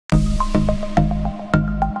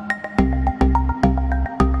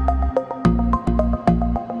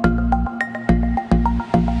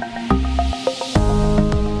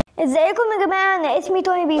ازيكم يا جماعه، انا اسمي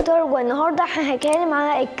تومي بيتر والنهارده هنتكلم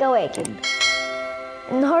على الكواكب.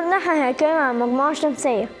 النهارده هنتكلم عن المجموعه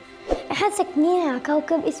الشمسيه. احنا ساكنين على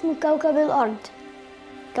كوكب اسمه كوكب الارض.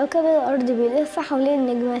 كوكب الارض بيلف حوالين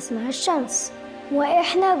نجمه اسمها الشمس،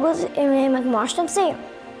 واحنا جزء من المجموعه الشمسيه.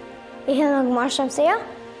 ايه هي المجموعه الشمسيه؟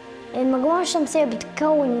 المجموعه الشمسيه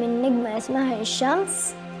بتتكون من نجمه اسمها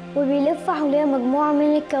الشمس، وبيلف حواليها مجموعه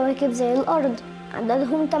من الكواكب زي الارض،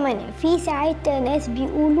 عددهم 8. في ساعات ناس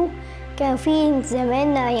بيقولوا كان في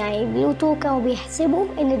زمان يعني بلوتو كانوا بيحسبوا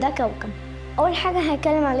ان ده كوكب. اول حاجه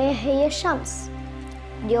هتكلم عليها هي الشمس.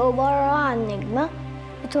 دي عباره عن نجمه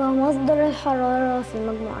بتبقى مصدر الحراره في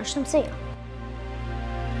المجموعه الشمسيه.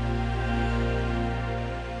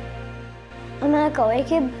 اما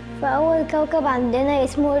الكواكب، فاول كوكب عندنا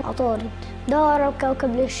اسمه عطارد، ده اقرب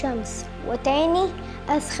كوكب للشمس وتاني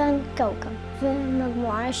اسخن كوكب في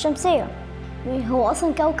المجموعه الشمسيه. هو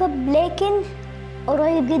اصلا كوكب لكن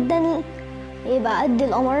قريب جدا يبقى قد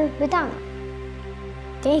القمر بتاعنا.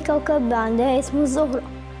 تاني كوكب عندنا اسمه الزهرة،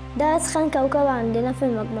 ده اسخن كوكب عندنا في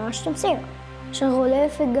المجموعة الشمسية عشان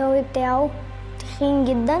غلاف الجوي بتاعه تخين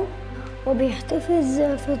جدا وبيحتفظ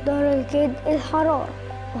في درجة الحرارة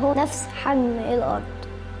وهو نفس حجم الأرض.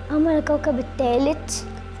 أما الكوكب الثالث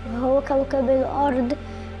وهو كوكب الأرض،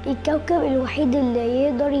 الكوكب الوحيد اللي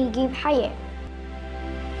يقدر يجيب حياة.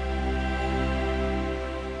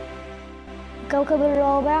 الكوكب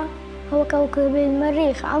الرابع هو كوكب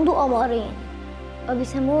المريخ، عنده قمرين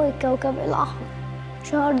وبيسموه الكوكب الأحمر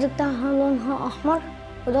عشان الأرض بتاعها لونها أحمر،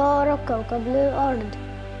 وده أقرب كوكب للأرض،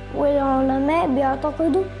 والعلماء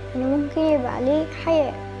بيعتقدوا إنه ممكن يبقى عليه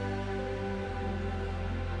حياة.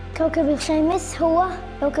 الكوكب الخامس هو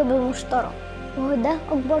كوكب المشتري، وهو ده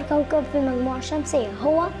أكبر كوكب في المجموعة الشمسية.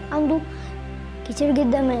 هو عنده كتير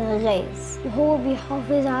جدا من الغاز وهو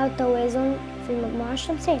بيحافظ على التوازن في المجموعة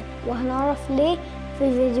الشمسية، وهنعرف ليه في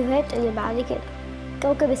الفيديوهات اللي بعد كده.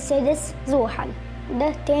 الكوكب السادس زحل،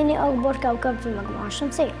 ده تاني أكبر كوكب في المجموعة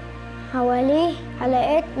الشمسية، حواليه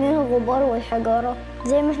حلقات من الغبار والحجارة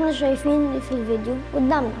زي ما احنا شايفين في الفيديو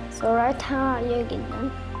قدامنا. سرعتها عالية جدا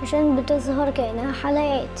عشان بتظهر كأنها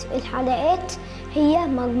حلقات. الحلقات هي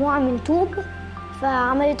مجموعة من طوب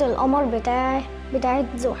فعملت القمر بتاعت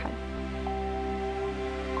زحل.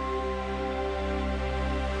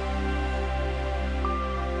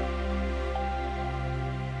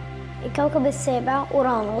 الكوكب السابع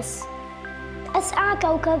أورانوس، أسقع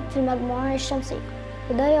كوكب في المجموعة الشمسية،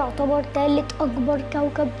 وده يعتبر ثالث أكبر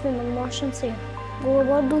كوكب في المجموعة الشمسية. هو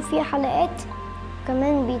برضه فيه حلقات،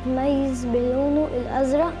 كمان بيتميز بلونه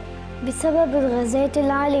الأزرق بسبب الغازات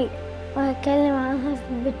اللي عليه، وهتكلم عنها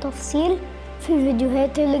بالتفصيل في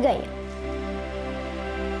الفيديوهات اللي جاية.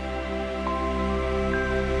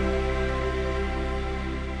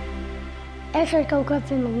 آخر كوكب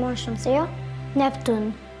في المجموعة الشمسية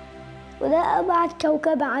نبتون، وده أبعد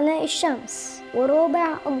كوكب عن الشمس ورابع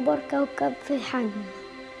أكبر كوكب في الحجم.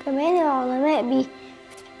 كمان العلماء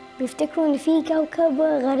بيفتكروا إن فيه كوكب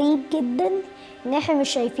غريب جدا إن احنا مش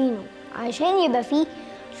شايفينه، عشان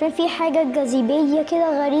فيه حاجة جاذبية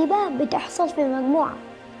كده غريبة بتحصل في المجموعة.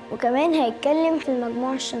 وكمان هيتكلم في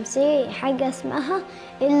المجموعة الشمسية حاجة اسمها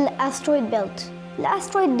الأسترويد بيلت.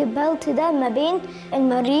 الأسترويد بيلت ده ما بين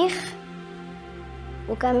المريخ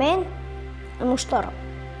وكمان المشتري،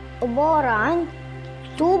 عبارة عن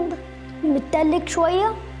طوب متلج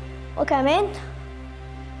شوية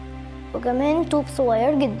وكمان طوب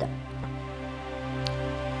صغير جدا.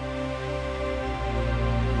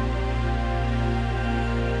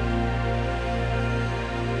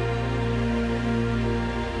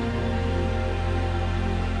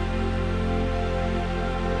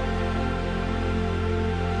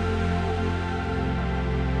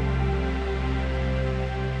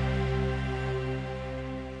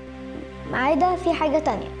 ما عدا في حاجة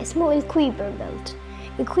تانية اسمه الكويبر بيلت.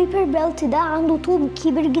 الكويبر بيلت ده عنده طوب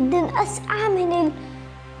كبير جدا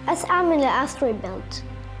أسقع من الأسترويد بيلت،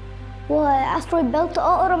 والأسترويد بيلت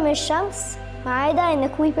أقرب من الشمس، ما عدا إن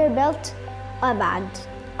الكويبر بيلت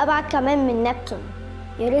أبعد كمان من نبتون.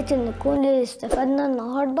 ياريت إن نكون استفدنا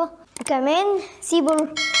النهاردة، وكمان سيبوا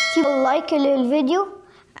لايك للفيديو،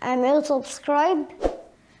 اعملوا سبسكرايب،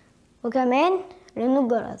 وكمان رنوا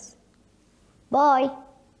الجرس. باي.